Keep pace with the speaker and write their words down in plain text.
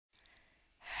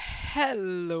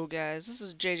Hello guys, this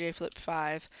is JJ Flip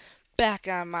 5 back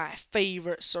on my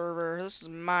favorite server. This is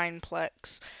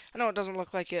Mineplex. I know it doesn't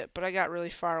look like it, but I got really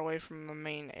far away from the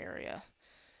main area.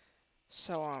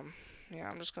 So yeah,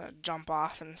 I'm just gonna jump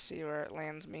off and see where it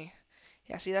lands me.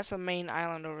 Yeah, see that's the main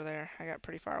island over there. I got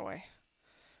pretty far away.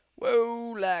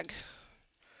 Whoa, lag.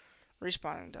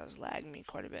 Respawning does lag me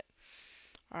quite a bit.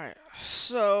 Alright,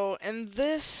 so in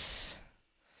this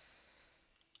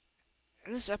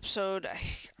episode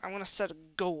I'm gonna set a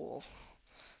goal.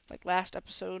 Like last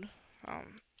episode,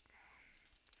 um,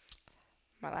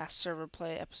 my last server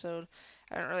play episode,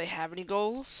 I didn't really have any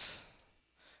goals.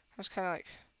 I was kind of like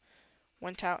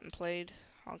went out and played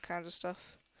all kinds of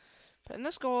stuff. But in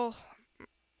this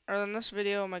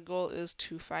video, my goal is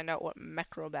to find out what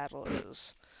Macro Battle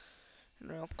is.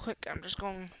 And real quick, I'm just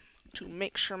going to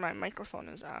make sure my microphone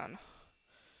is on.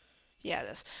 Yeah, it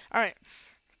is. Alright,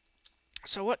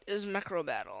 so what is Macro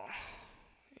Battle?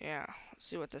 Yeah, let's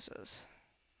see what this is.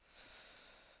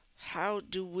 How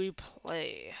do we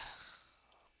play?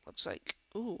 Looks like,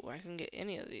 ooh, I can get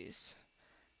any of these.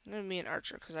 I'm gonna be an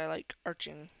archer because I like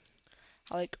arching.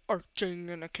 I like arching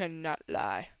and I cannot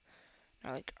lie.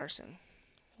 I like arcing.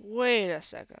 Wait a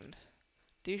second.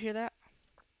 Do you hear that?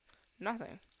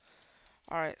 Nothing.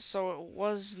 Alright, so it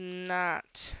was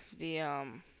not the,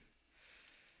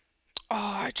 Oh,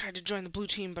 I tried to join the blue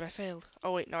team, but I failed.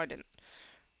 Oh, wait, no, I didn't.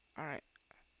 Alright.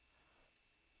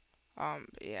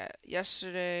 Yeah,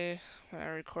 yesterday, when I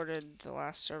recorded the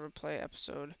last server play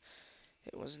episode,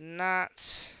 it was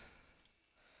not,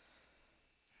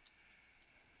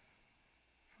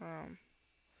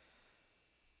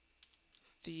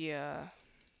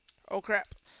 oh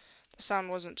crap. The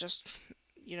sound wasn't just,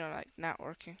 like, not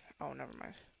working. Oh, never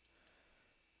mind.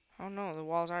 Oh no, the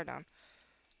walls are down.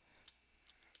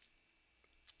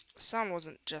 The sound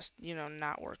wasn't just,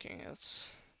 not working.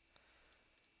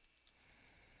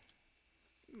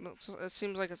 It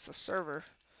seems like it's the server.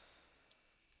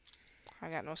 I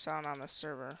got no sound on this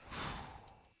server.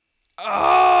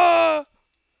 Oh!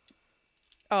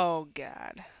 Oh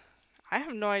god. I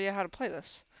have no idea how to play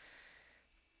this.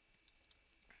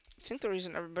 I think the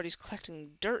reason everybody's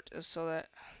collecting dirt is so that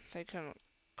they can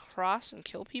cross and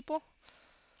kill people.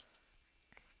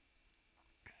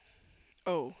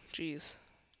 Oh, jeez.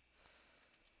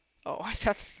 Oh, I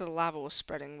thought the lava was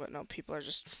spreading, but no, people are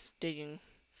just digging.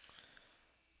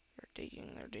 They're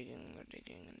digging, they're digging, they're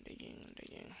digging, and digging, and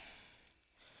digging.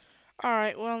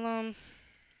 Alright, well,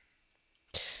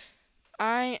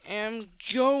 I am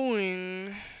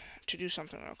going to do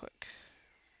something real quick.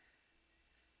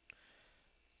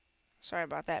 Sorry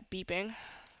about that beeping.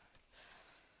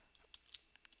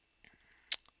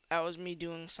 That was me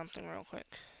doing something real quick.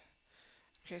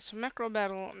 Okay, so Macro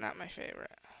Battle, not my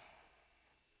favorite.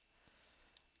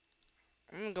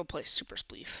 I'm gonna go play Super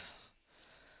Spleef.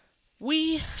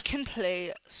 We can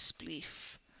play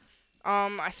Spleef.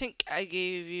 I think I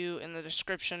gave you in the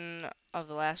description of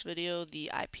the last video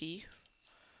the IP,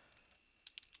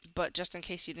 but just in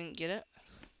case you didn't get it,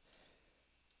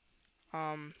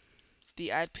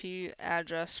 the IP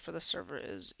address for the server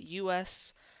is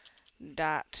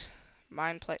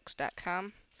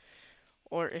us.mineplex.com,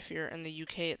 or if you're in the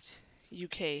UK, it's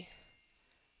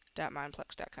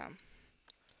uk.mineplex.com.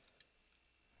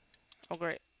 Oh,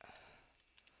 great.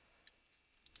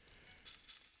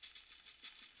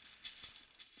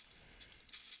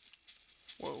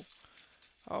 Whoa.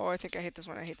 Oh, I think I hate this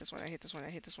one. I hate this one. I hate this one. I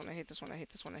hate this one. I hate this one. I hate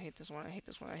this one. I hate this one. I hate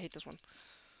this one. I hate this one.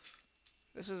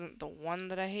 This isn't the one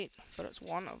that I hate, but it's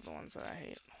one of the ones that I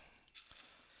hate.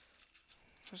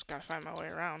 Just gotta find my way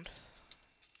around.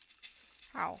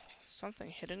 Ow. Something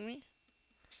hitting me?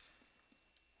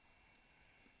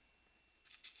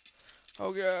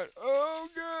 Oh god. Oh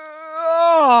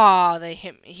god. Oh, they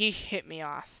hit me. He hit me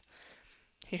off.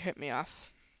 He hit me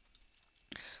off.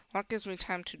 Well, that gives me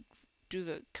time to do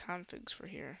the configs for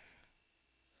here.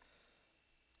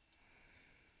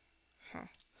 Huh.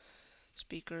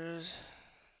 Speakers.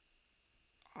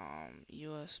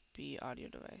 USB audio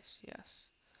device. Yes.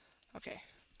 Okay.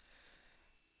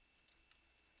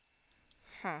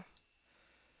 Huh.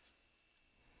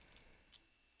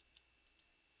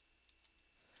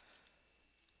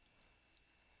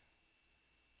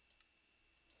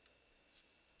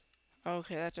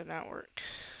 Okay, that did not work.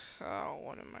 Oh,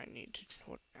 what am I need to...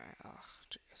 What... Oh,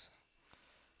 jeez.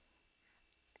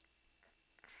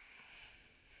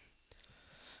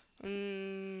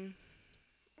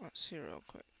 Let's see real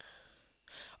quick.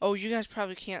 Oh, you guys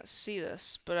probably can't see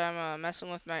this, but I'm messing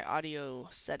with my audio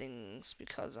settings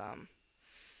because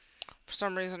for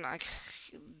some reason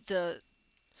the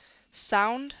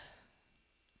sound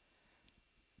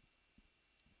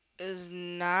is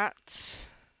not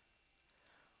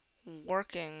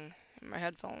working in my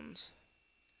headphones.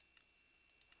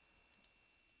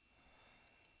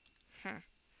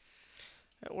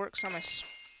 It works on my...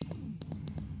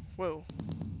 Whoa.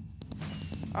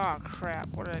 Oh crap,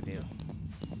 what did I do?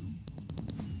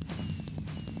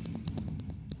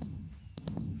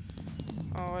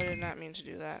 Oh, I did not mean to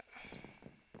do that.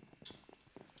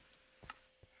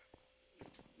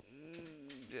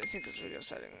 I think it's video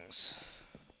settings.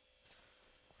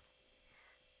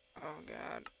 Oh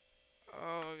god.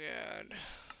 Oh god.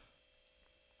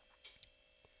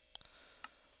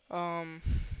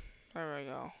 There we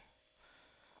go.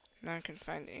 Now I can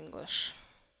find English.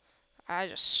 I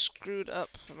just screwed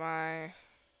up my...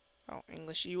 Oh,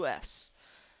 English US.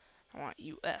 I want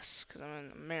US, because I'm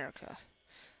in America.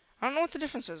 I don't know what the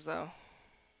difference is, though.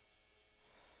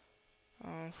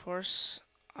 Force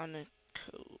on a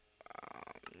code.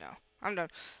 No. I'm done.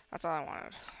 That's all I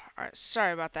wanted. Alright,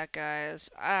 sorry about that, guys.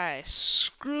 I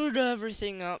screwed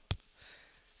everything up,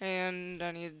 and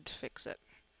I needed to fix it.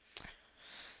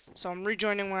 So I'm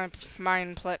rejoining my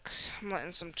Mineplex. I'm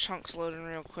letting some chunks load in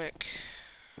real quick.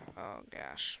 Oh,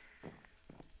 gosh.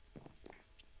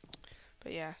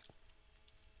 But yeah.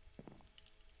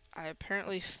 I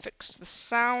apparently fixed the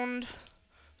sound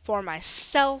for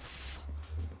myself,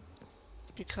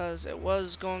 because it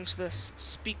was going to this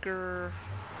speaker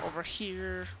over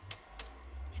here.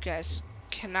 You guys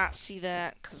cannot see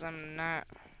that because I'm not...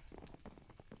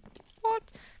 What?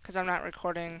 Because I'm not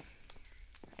recording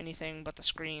anything but the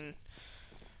screen.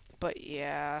 But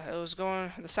yeah, it was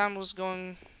going... The sound was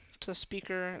going to the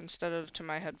speaker instead of to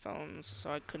my headphones,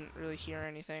 so I couldn't really hear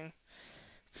anything.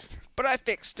 But I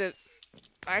fixed it.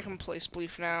 I can play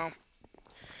Spleef now.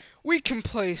 We can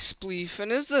play Spleef.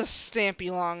 And is this Stampy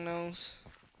Longnose?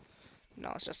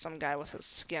 No, it's just some guy with his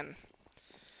skin.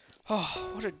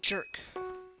 Oh, what a jerk.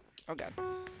 Oh god.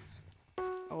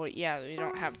 Oh wait, yeah, we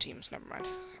don't have teams, never mind.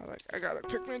 I was like, I gotta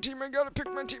pick my team, I gotta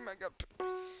pick my team, I gotta pick...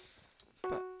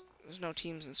 But there's no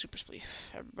teams in Super Spleef.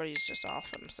 Everybody's just off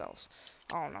for themselves.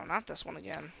 Oh no, not this one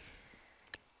again.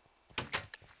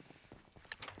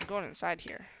 I'm going inside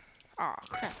here. Aw, oh,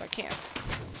 crap, I can't.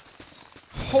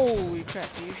 Holy crap,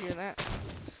 do you hear that?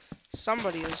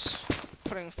 Somebody is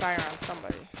putting fire on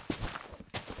somebody.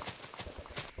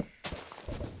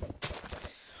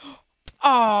 Oh,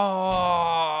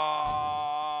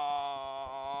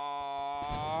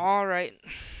 all right.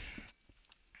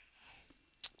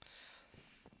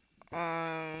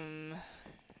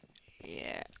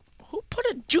 Yeah. Who put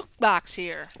a jukebox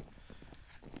here?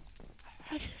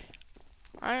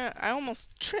 I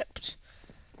almost tripped.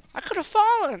 I could have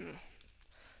fallen.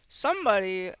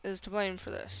 Somebody is to blame for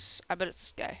this. I bet it's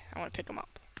this guy. I want to pick him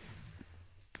up.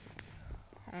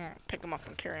 I want to pick him up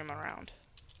and carry him around.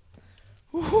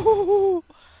 Woohoo!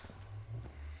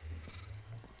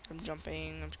 I'm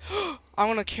jumping. I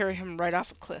want to carry him right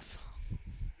off a cliff.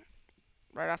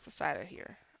 Right off the side of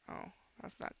here. Oh,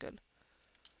 that's not good.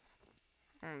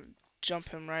 I'm going to jump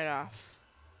him right off.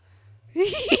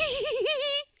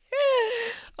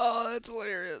 Oh, that's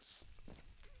hilarious.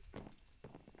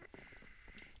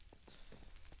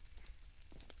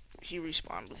 He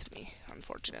respawned with me,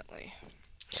 unfortunately.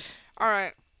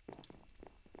 Alright.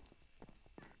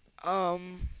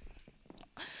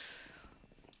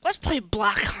 Let's play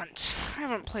Block Hunt. I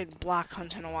haven't played Block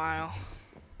Hunt in a while.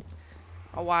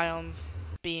 A while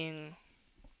being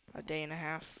a day and a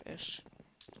half-ish.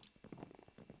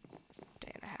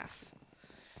 Day and a half.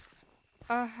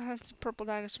 It's a purple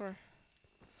dinosaur.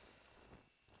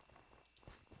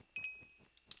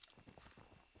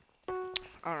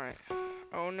 Alright.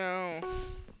 Oh no.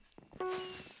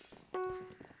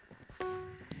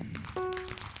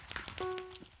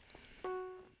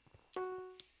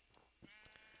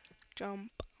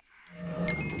 Jump.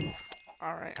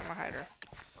 Alright, I'm a hider.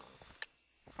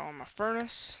 Oh, I'm a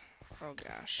furnace. Oh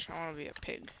gosh, I want to be a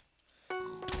pig.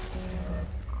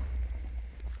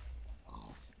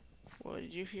 Whoa,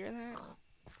 did you hear that?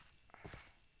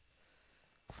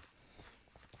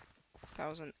 That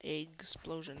was an egg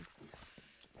explosion.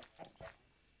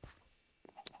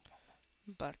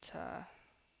 But, yeah,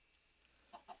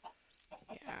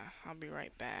 I'll be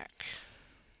right back.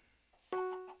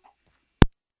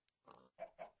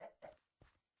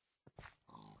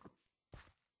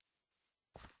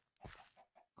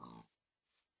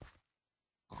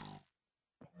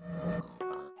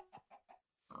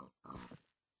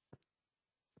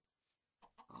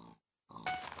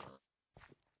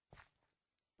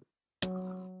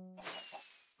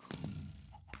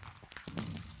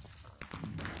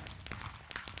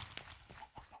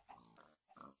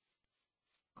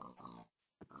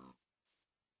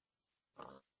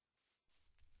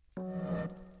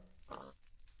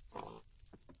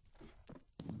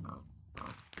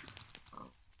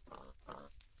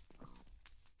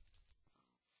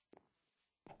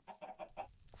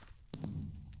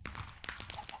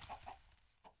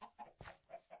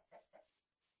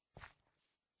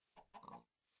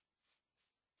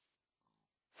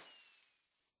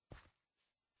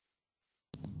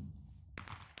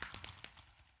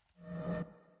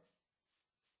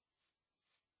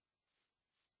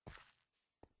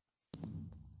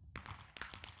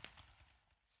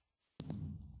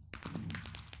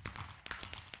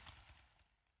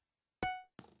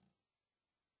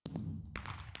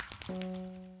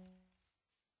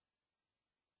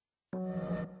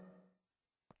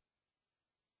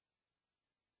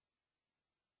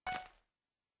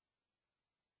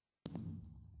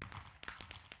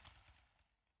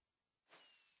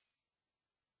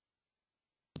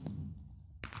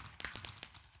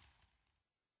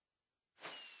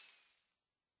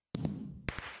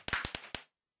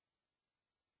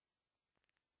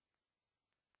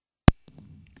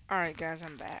 Alright guys,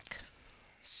 I'm back.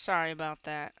 Sorry about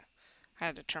that. I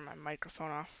had to turn my microphone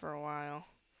off for a while.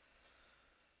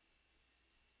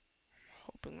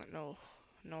 Hoping that no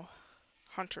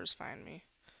hunters find me.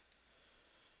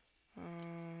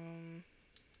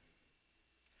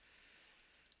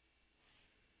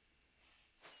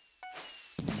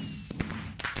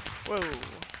 Whoa.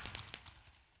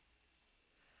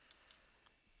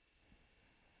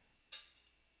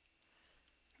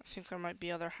 I think there might be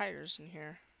other hires in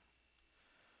here.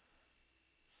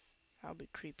 That'll be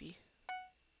creepy.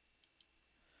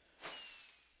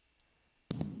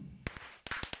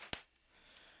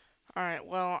 Alright,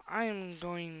 well, I'm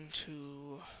going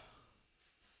to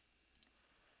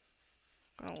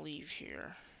leave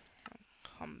here and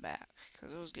come back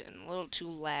because it was getting a little too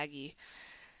laggy.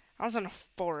 I was in a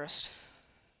forest.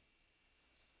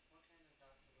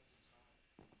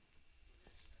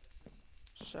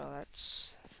 So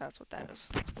that's what that is.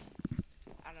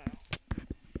 I don't know.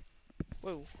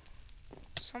 Whoa.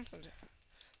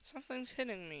 Something's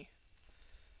hitting me.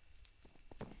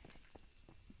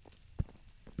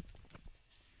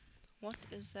 What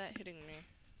is that hitting me?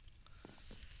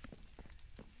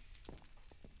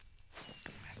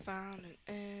 I found an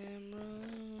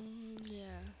emerald,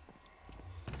 yeah.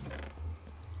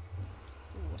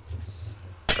 Ooh, what's this?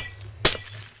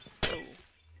 Whoa.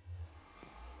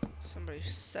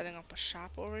 Somebody's setting up a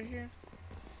shop over here?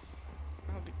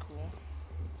 That would be cool.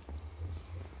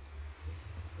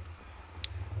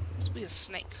 Must be a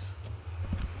snake.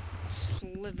 A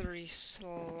slithery,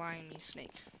 slimy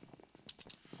snake.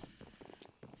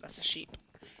 That's a sheep.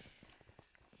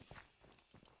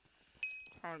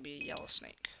 I want to be a yellow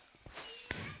snake.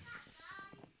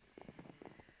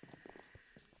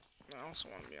 I also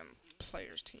want to be on the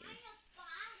player's team.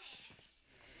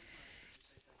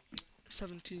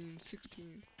 17,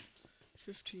 16,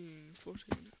 15,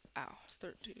 14, ow,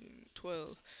 13,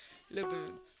 12,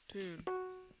 11, 10,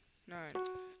 9,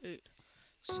 8,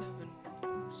 7,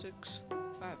 6,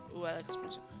 5. Ooh, I like this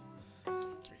music. 3,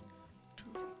 2.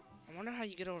 I wonder how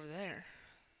you get over there.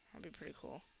 That'd be pretty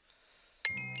cool.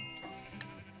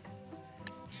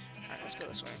 Alright, let's go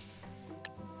this way.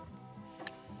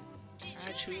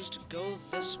 I choose to go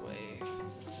this way.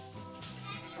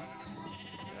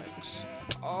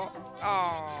 Oh,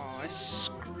 I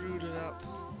screwed it up.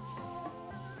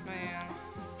 Man.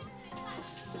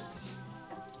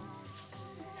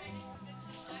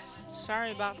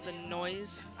 Sorry about the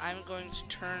noise. I'm going to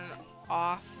turn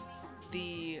off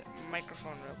the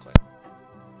microphone real quick.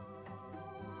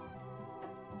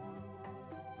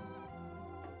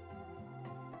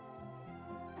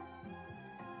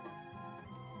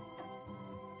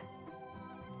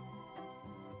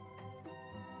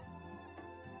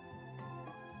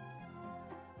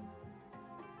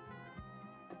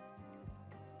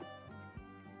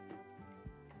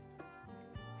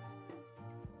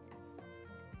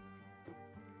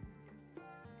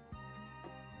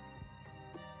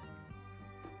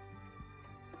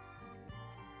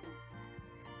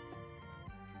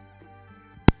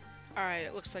 Alright,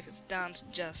 it looks like it's down to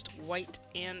just white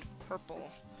and purple.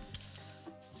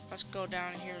 Let's go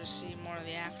down here to see more of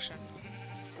the action.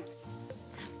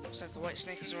 Looks like the white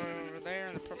snake is right over there,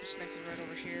 and the purple snake is right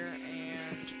over here,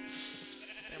 and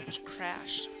it almost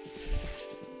crashed.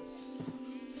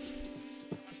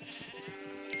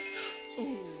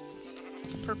 Ooh,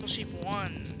 purple sheep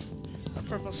won. The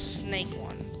purple snake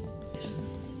won.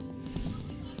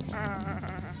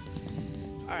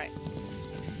 Alright.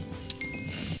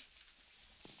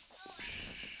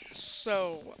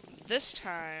 So, this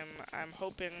time, I'm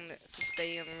hoping to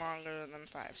stay in longer than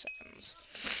 5 seconds.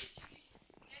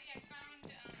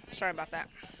 Sorry about that.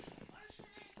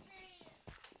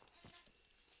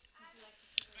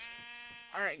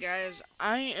 Alright guys,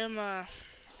 I'm gonna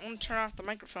turn off the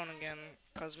microphone again,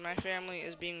 because my family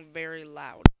is being very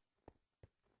loud.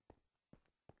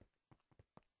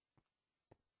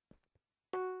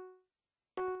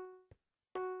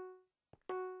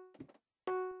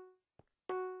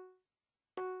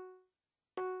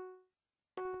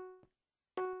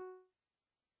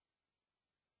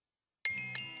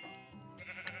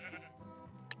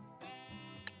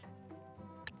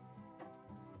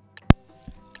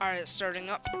 Alright, it's starting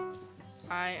up.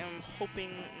 I am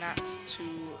hoping not to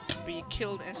be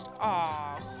killed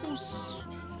Aw,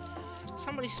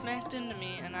 somebody smacked into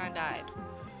me and I died.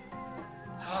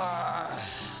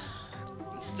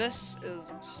 This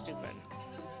is stupid.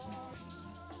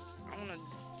 I wanna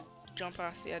jump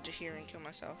off the edge of here and kill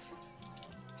myself.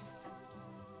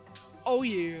 Oh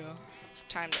yeah.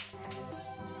 Timed it.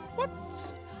 What?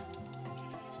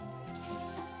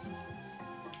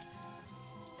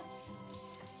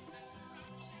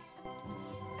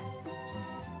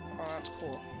 Oh, that's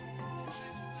cool.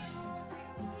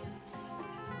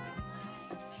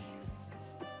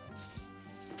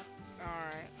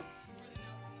 Alright.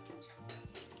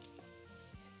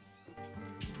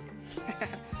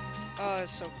 Oh,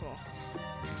 that's so cool.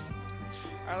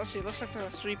 Alright, let's see. Looks like there are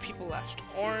 3 people left.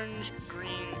 Orange,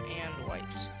 green, and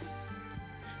white.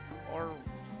 Or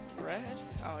red?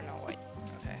 Oh, no, white.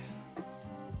 Okay.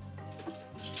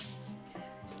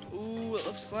 Ooh, it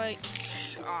looks like...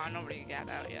 Ah, nobody got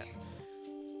out yet.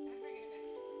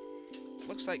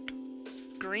 Looks like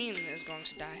green is going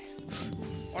to die.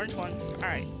 Orange one.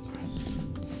 Alright.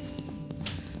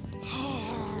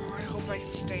 Oh, I hope I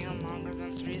can stay on longer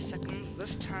than 3 seconds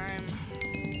this time.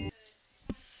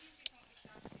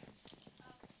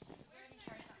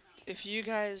 If you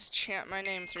guys chant my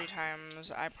name 3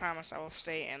 times, I promise I will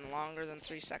stay in longer than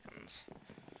 3 seconds.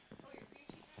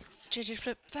 JJ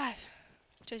Flip 5.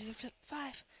 JJ Flip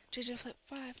 5. JJ Flip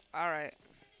 5. Alright.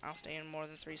 I'll stay in more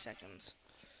than 3 seconds.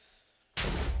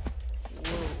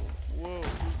 Whoa. Whoa.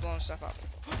 Who's blowing stuff up?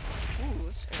 Ooh,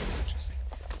 this area is interesting.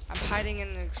 I'm hiding in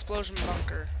an explosion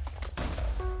bunker.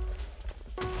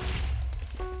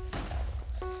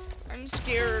 I'm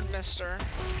scared, mister.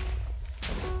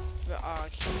 But, I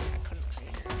couldn't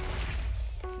hear.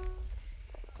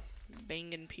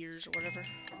 Bangin' Piers or whatever.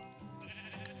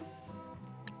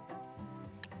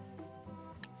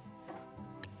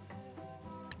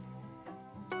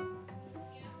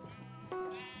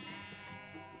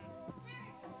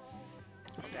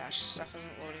 Oh gosh, stuff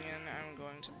isn't loading in. I'm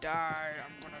going to die.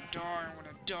 I'm gonna die. I'm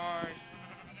gonna die.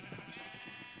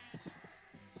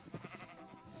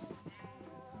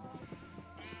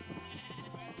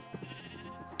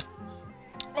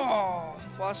 Oh,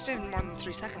 well, I stayed in more than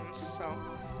 3 seconds, so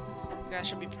you guys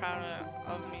should be proud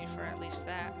of me for at least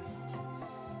that.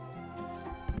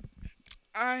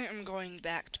 I am going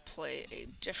back to play a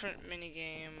different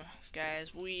minigame.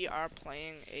 Guys, we are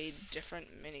playing a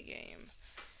different minigame.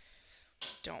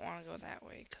 Don't want to go that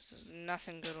way, because there's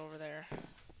nothing good over there.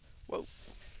 Whoa.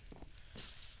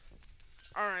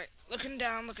 Alright, looking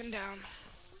down, looking down.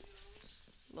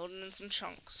 Loading in some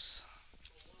chunks.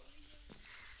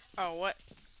 Oh, what?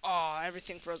 Oh,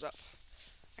 everything froze up.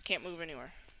 I can't move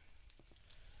anywhere.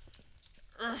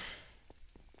 Urgh.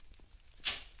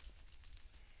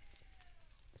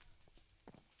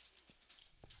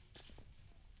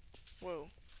 Whoa.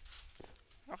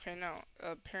 Okay, no.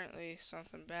 Apparently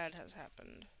something bad has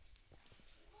happened.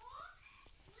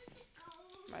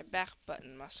 My back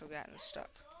button must have gotten stuck.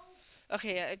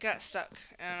 Okay, yeah, it got stuck.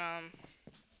 And,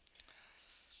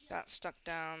 got stuck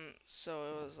down, so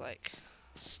it was, like,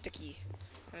 sticky.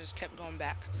 I just kept going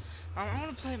back. I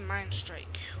want to play Mind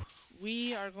Strike.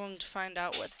 We are going to find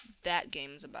out what that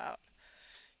game's about.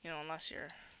 You know, unless you're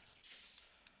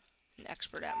an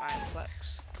expert at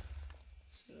Mindplex.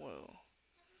 Whoa.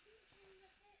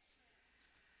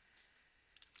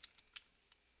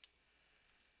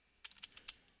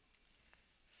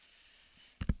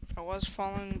 I was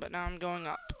falling, but now I'm going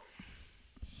up.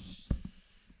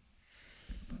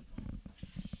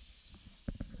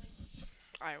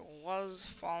 I was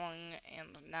falling, and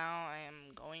now I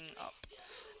am going up.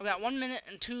 I've got 1 minute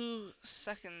and 2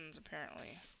 seconds,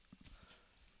 apparently.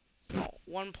 No,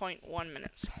 1.1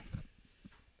 minutes.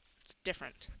 It's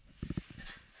different.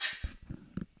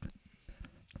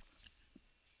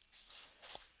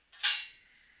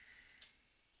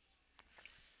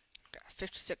 Got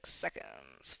 56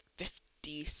 seconds.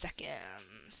 50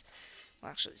 seconds. Well,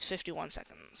 actually, it's 51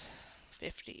 seconds.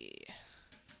 50.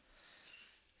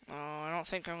 Oh, I don't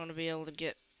think I'm going to be able to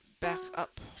get back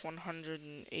up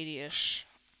 180-ish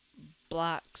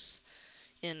blocks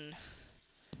in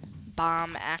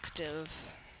bomb active.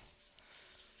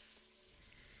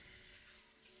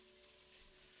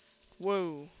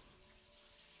 Whoa.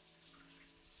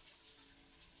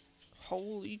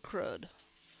 Holy crud.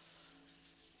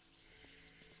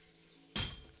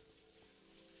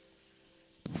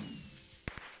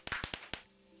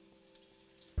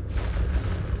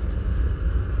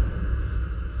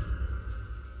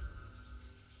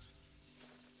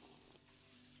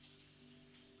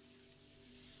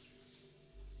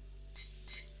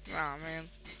 Oh man,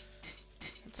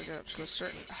 I get up to a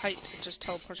certain height, it just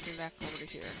teleports me back over to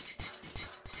here.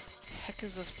 The heck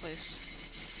is this place?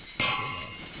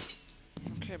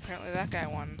 Okay, apparently that guy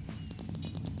won.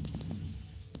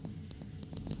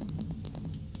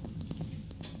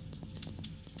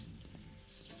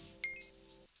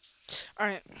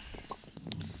 Alright.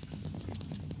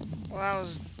 Well, that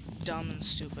was dumb and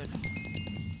stupid.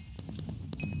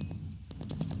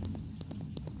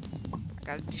 I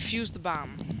gotta defuse the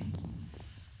bomb.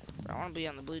 But I wanna be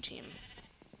on the blue team.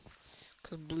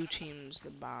 Because blue team's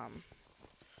the bomb.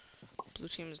 Blue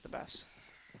team is the best.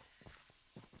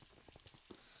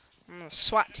 I'm on the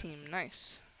SWAT team.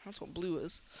 Nice. That's what blue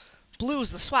is. Blue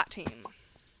is the SWAT team.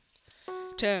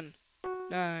 10,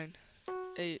 9,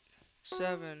 8,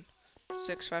 7,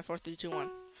 6, 5, 4, 3, 2,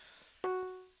 1.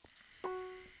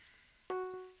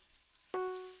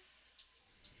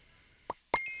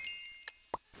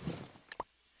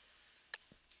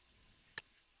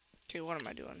 Okay, what am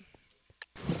I doing?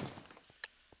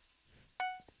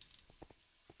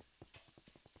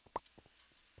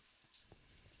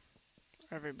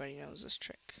 Everybody knows this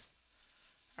trick.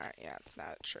 Alright, yeah, it's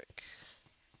not a trick.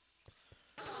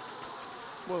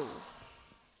 Whoa.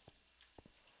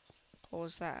 What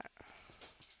was that?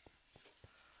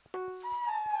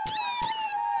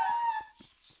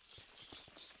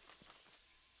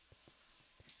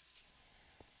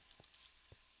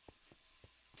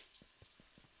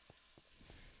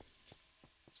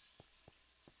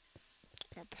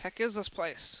 What the heck is this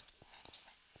place?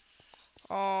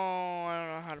 Oh, I don't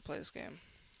know how to play this game.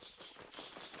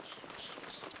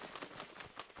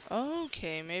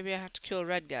 Okay, maybe I have to kill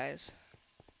red guys.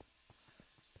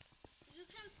 You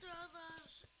can throw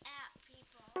those at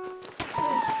people.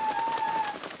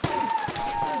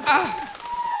 Ah!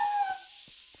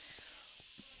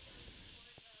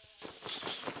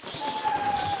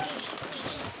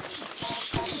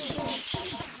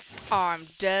 Oh, I'm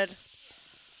dead.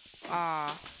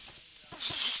 Ah.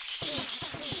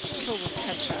 Killed with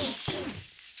headshot.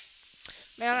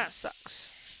 Man, that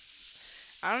sucks.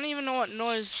 I don't even know what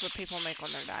noise the people make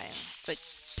when they're dying. It's like,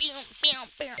 bam, bam,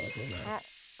 bam. I don't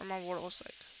remember what it looks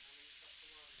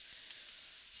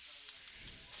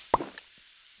like.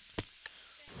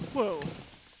 Whoa.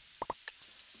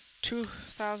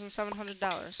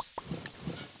 $2,700.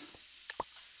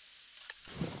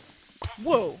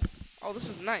 Whoa. Oh, this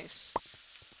is nice.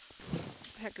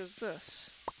 What the heck is this?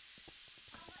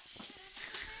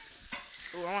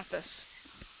 Ooh, I want this.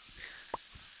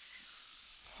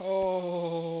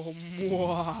 Oh,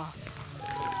 mwah.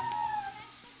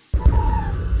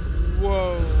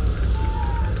 Whoa.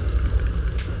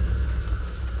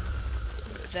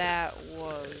 That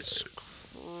was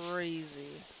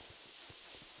crazy.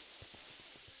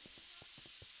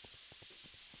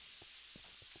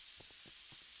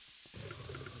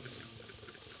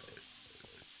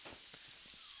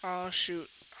 Oh, shoot.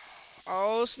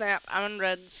 Oh, snap. I'm in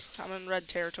reds. I'm in red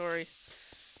territory.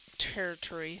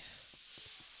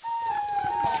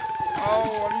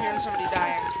 Oh, I'm hearing somebody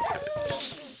dying.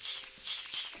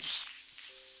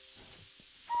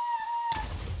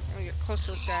 I'm gonna get close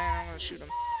to this guy and I'm gonna shoot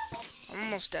him. I'm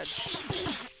almost dead. So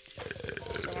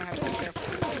I'm gonna have to be careful.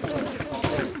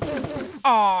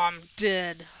 Oh, I'm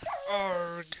dead.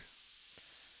 Arrgh.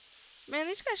 Man,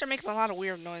 these guys are making a lot of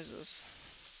weird noises.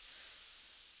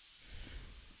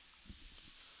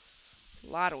 A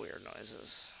lot of weird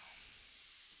noises.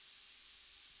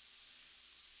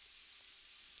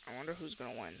 I wonder who's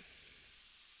gonna win.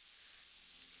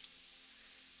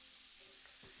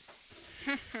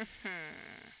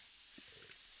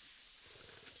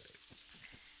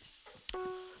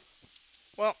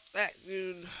 Well, that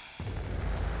dude...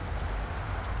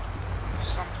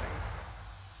 something.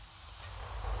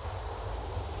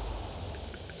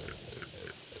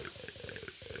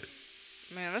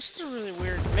 Man, this is a really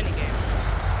weird minigame.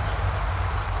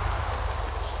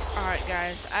 Alright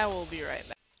guys, I will be right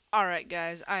back. Alright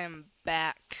guys, I am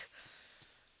back.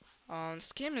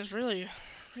 This game is really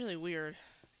weird.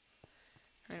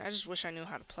 I mean, I just wish I knew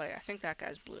how to play. I think that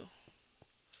guy's blue.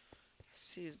 I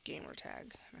see his gamer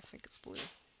tag, and I think it's blue.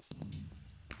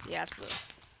 Yeah, it's blue.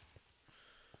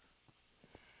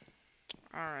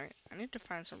 Alright, I need to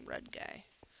find some red guy.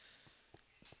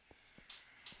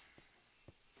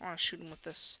 I want to shoot him with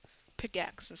this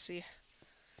pickaxe and see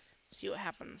what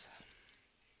happens.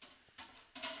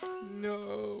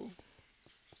 No.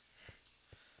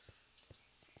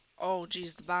 Oh,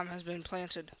 geez, the bomb has been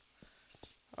planted.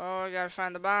 Oh, I gotta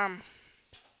find the bomb.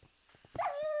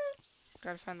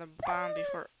 Gotta find the bomb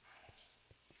before...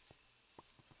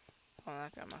 Oh,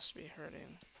 that guy must be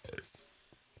hurting.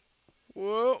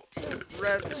 Whoa!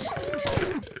 Reds.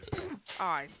 Oh,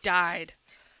 I died.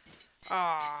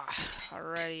 Ah,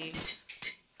 already.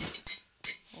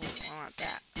 Oh, I want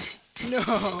that.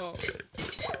 No!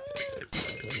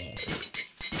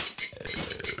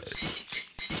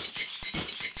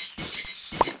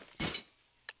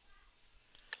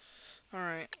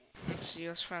 Alright, let's see,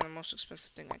 let's find the most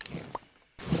expensive thing I can.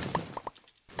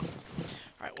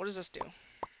 Alright, what does this do?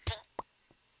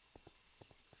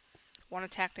 1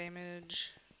 attack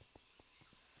damage.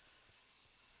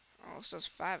 Oh, this does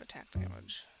 5 attack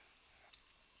damage.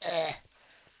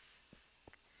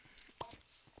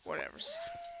 Whatevers.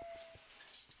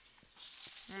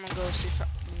 I'm gonna go see if I...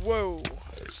 Whoa!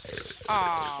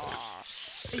 Aw,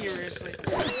 seriously.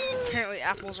 Apparently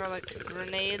apples are like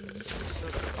grenades, so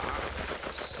the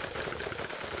bombs.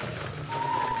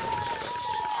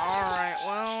 Alright,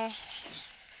 well...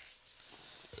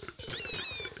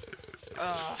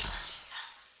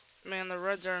 Man, the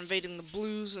reds are invading the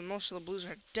blues, and most of the blues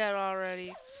are dead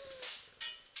already.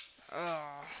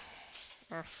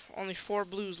 Only 4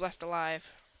 blues left alive.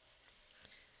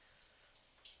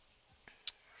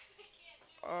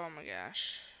 Oh my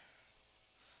gosh.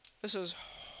 This is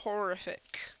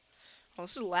horrific. Oh,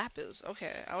 this is lapis.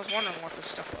 Okay, I was wondering what this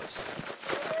stuff was.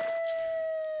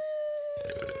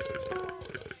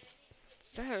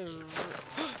 That is...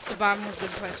 The bomb has been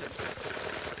planted.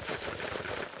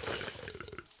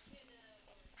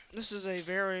 This is a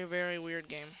very, very weird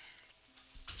game.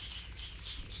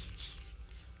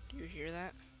 Do you hear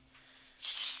that?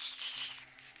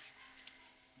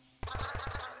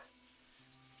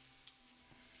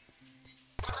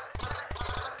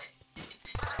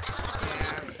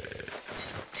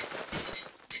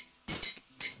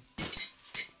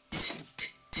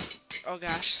 Oh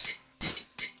gosh.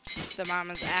 The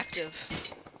bomb is active.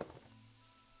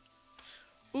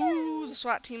 Ooh, the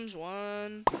SWAT team's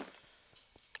won.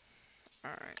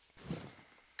 Alright.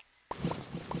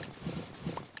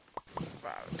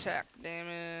 5 attack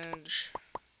damage.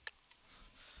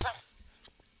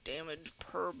 Damage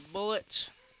per bullet.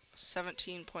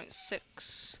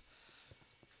 17.6.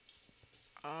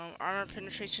 Armor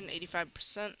penetration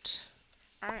 85%.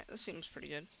 Alright, this seems pretty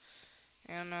good.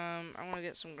 And I want to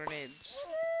get some grenades.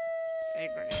 A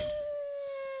grenade.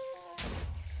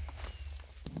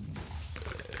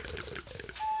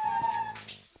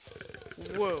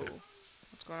 Whoa.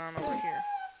 What's going on over here?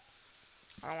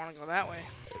 I don't want to go that way.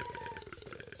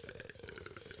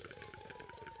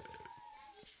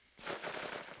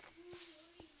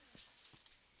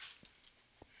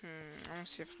 I want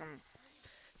to see if I can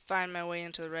find my way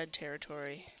into the red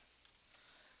territory.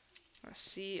 Let's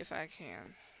see if I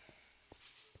can.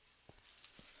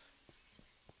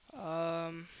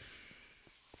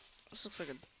 This looks like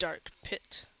a dark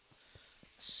pit.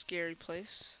 A scary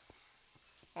place.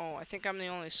 Oh, I think I'm the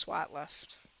only SWAT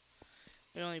left.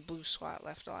 The only blue SWAT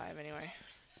left alive, anyway.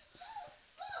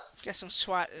 Guessing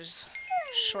SWAT is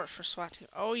short for SWAT team.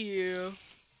 Oh, yeah.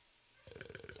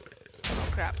 Oh,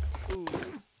 crap. Ooh.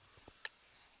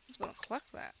 Who's gonna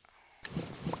collect that?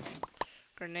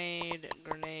 Grenade,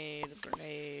 grenade,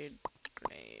 grenade,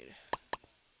 grenade.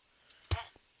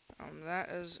 That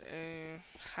is a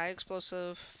high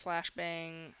explosive,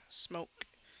 flashbang, smoke,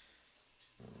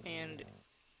 and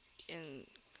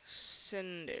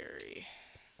incendiary.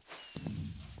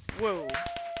 Whoa.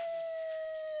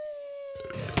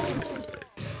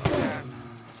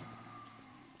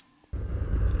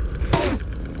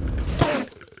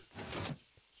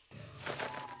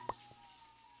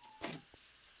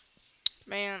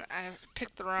 Man, I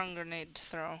picked the wrong grenade to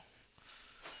throw.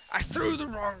 I threw the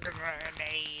wrong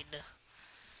grenade.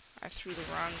 I threw the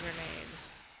wrong grenade.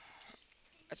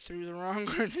 I threw the wrong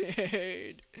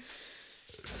grenade.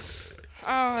 Oh,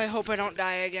 I hope I don't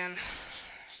die again.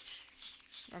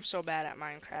 I'm so bad at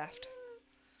Minecraft.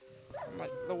 I'm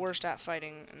like the worst at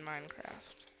fighting in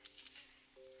Minecraft.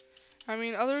 I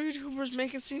mean, other YouTubers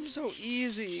make it seem so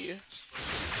easy.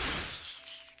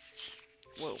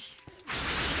 Whoa.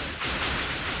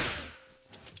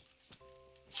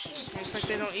 It's like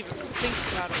they don't even think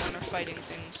about it when they're fighting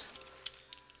things.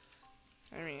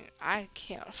 I mean, I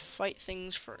can't fight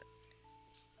things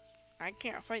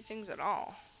at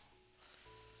all.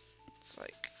 It's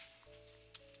like...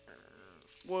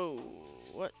 Whoa,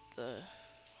 what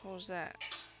was that?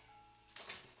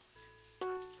 The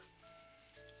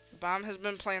bomb has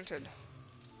been planted.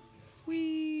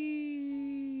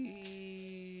 Whee!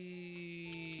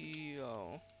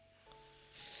 Oh.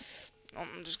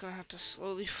 I'm just gonna have to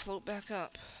slowly float back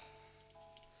up.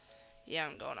 Yeah,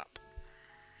 I'm going up.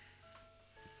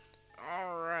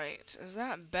 Alright, is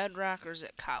that bedrock or is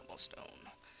it cobblestone?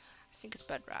 I think it's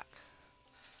bedrock.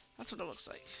 That's what it looks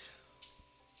like.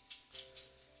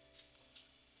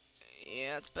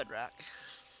 Yeah, it's bedrock.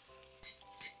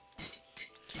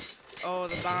 Oh,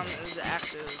 the bomb is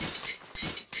active.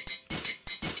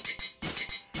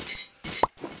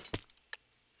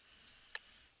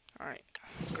 Alright,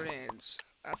 grenades.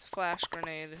 That's a flash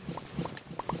grenade.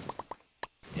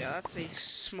 Yeah, that's a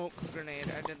smoke grenade.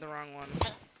 I did the wrong one.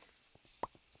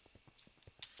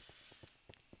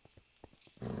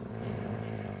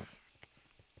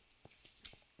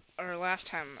 Or last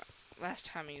time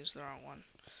I used the wrong one.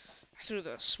 I threw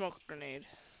the smoke grenade.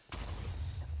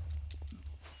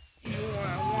 I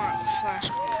want the flash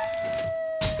grenade.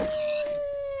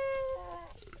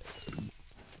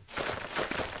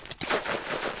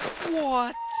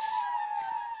 What?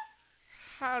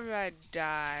 How did I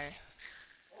die?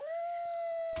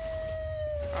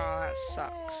 Oh, that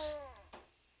sucks.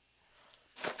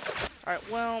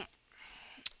 Alright, well,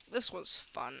 this was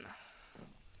fun.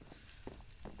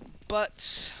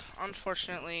 But,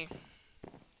 unfortunately,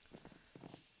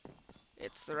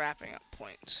 it's the wrapping up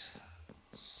point.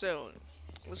 So,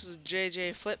 this is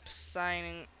JJ Flip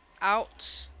signing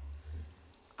out.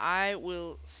 I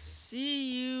will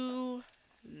see you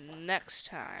next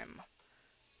time.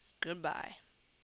 Goodbye.